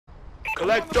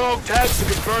Collect dog tags to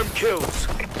confirm kills.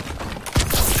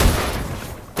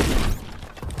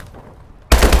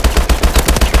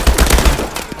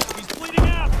 He's bleeding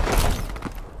out!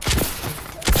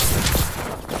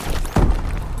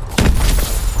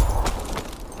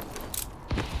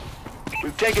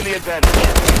 We've taken the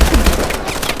advantage.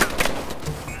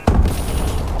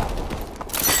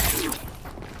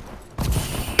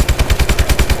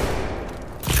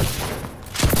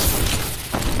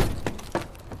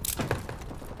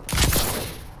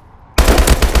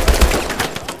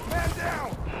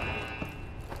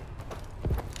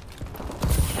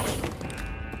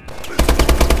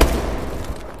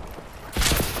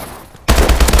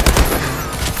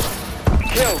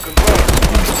 Kill confirmed.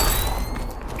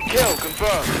 Kill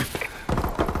confirmed.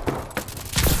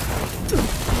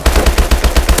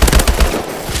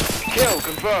 Kill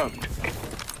confirmed.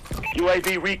 UAV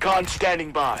recon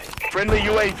standing by. Friendly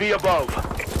UAV above.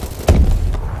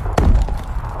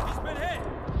 He's been hit!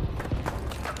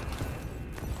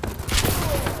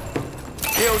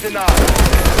 Kill denied.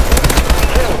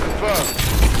 Kill confirmed.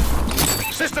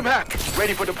 System hack.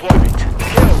 Ready for deployment.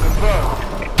 Kill confirmed.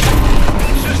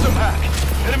 System hack.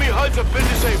 Enemy HUDs have been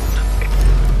disabled.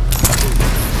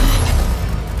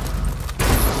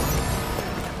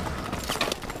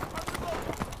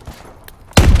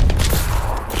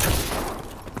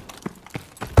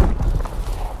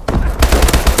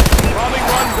 Bombing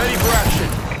run ready for action.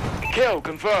 Kill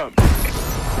confirmed.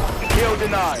 Kill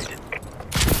denied.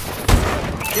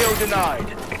 Kill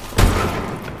denied.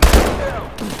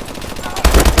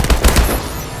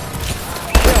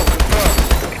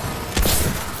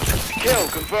 Kill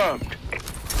confirmed.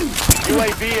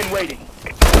 UAV in waiting.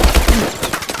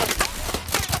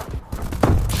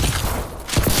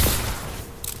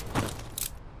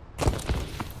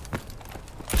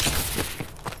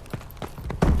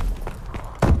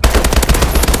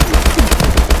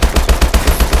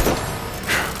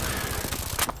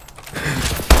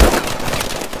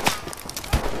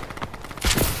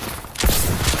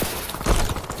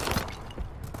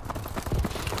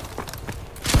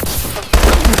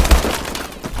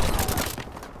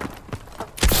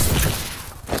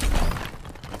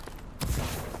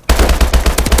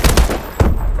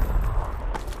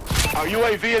 Our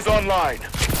UAV is online.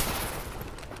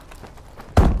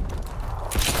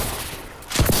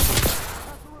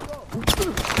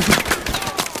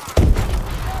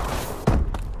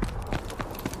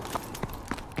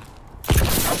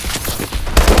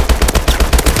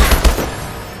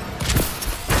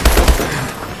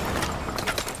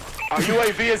 Our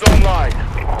UAV is online.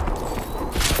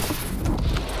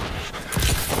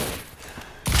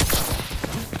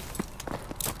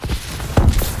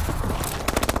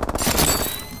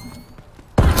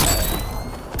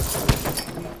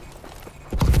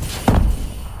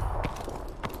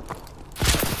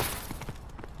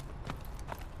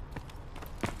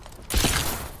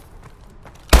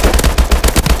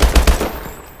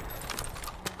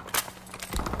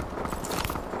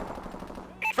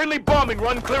 Friendly bombing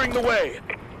run clearing the way.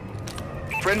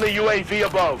 Friendly UAV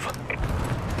above.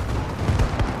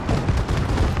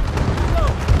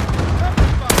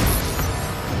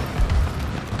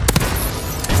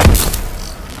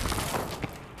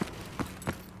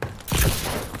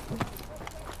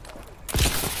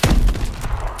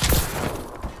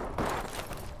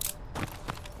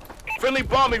 Friendly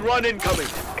bombing run incoming.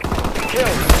 Kill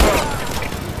confirmed.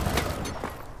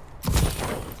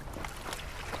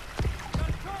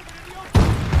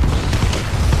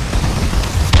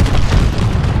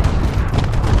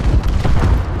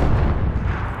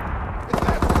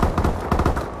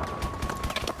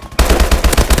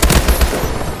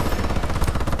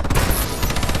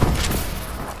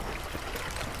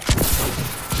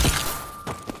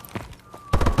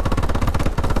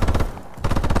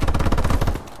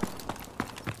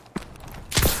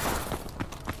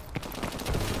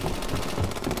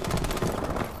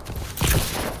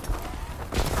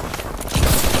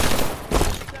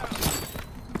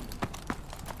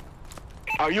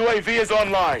 Our UAV is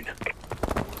online.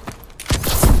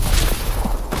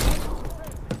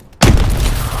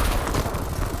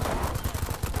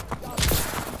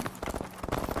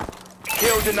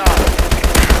 Kill denied.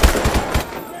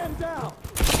 Man down!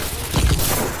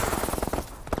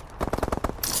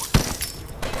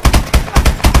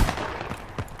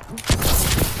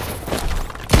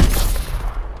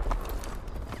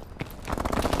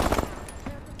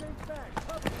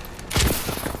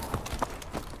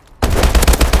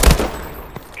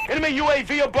 Enemy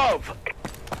UAV above.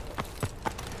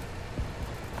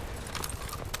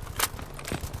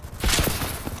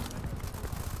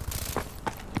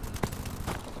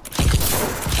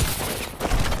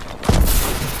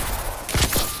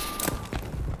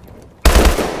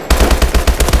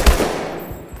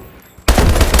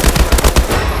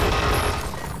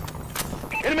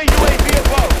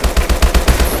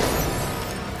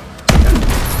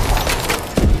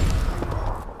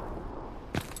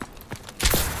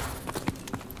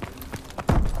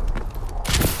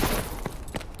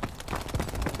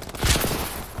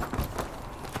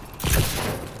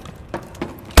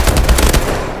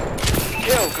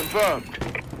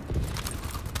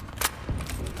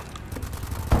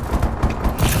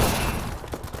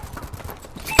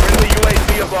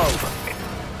 above.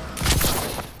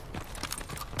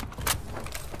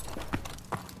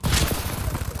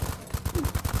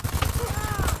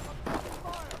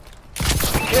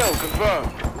 Kill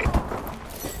confirmed.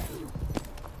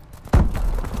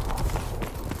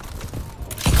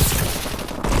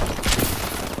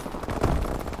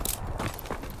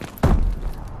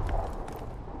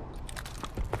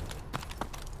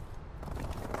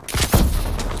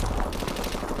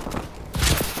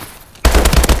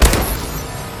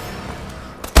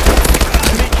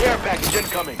 Care package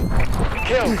incoming.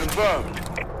 Kill confirmed.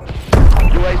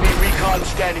 UAV recon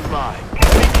standing by.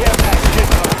 Enemy care package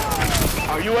incoming.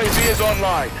 Our UAV is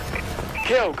online.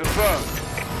 Kill confirmed.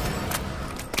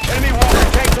 Enemy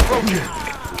Walker tanks approaching.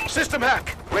 System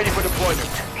hack. Ready for deployment.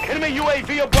 Enemy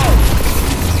UAV above.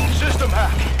 System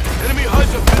hack. Enemy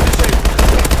HUDs have been disabled.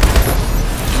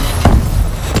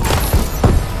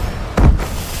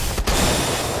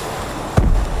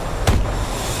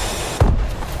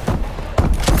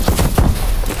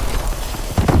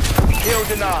 Kill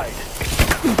denied.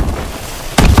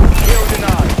 Kill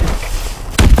denied.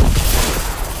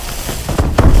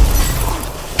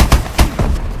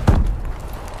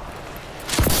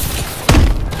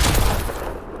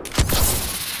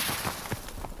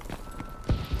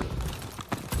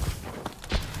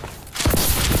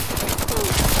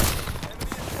 Enemy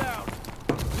is down.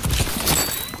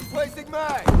 Replacing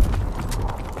mag.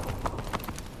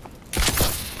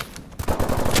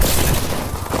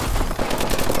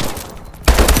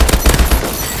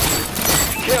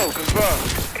 Kill confirmed.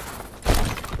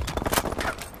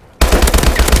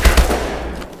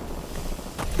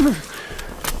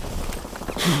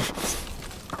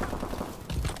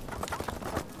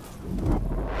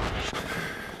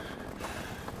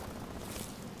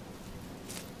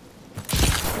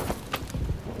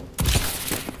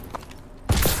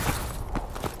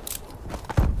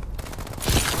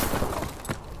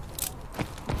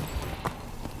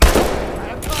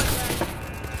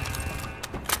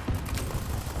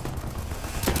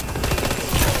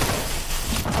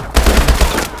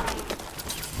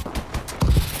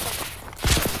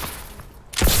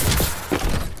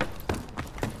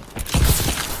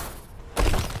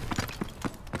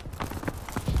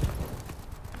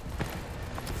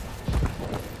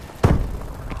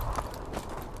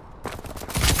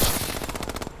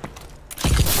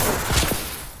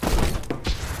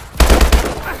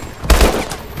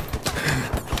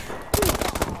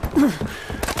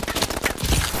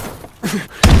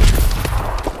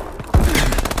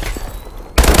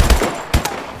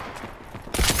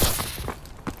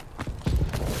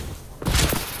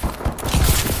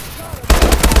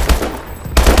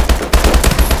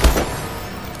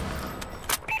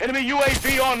 Enemy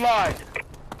UAV online.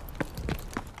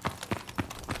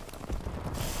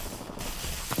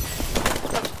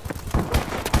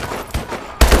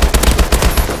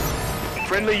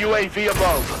 Friendly UAV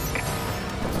above.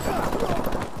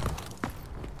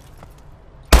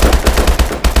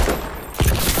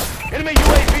 Enemy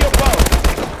UAV above.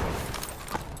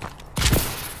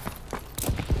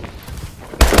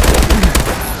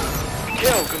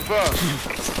 Kill confirmed.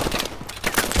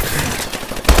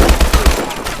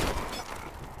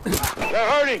 They're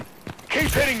hurting.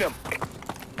 Keep hitting them.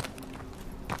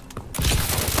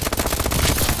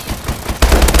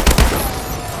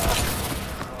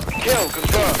 Kill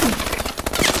confirmed.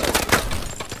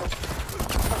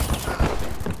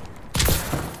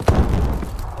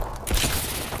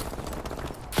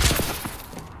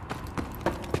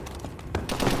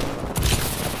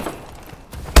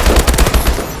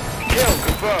 Kill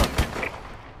confirmed.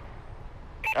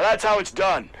 Now that's how it's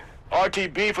done.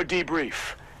 RTB for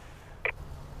debrief.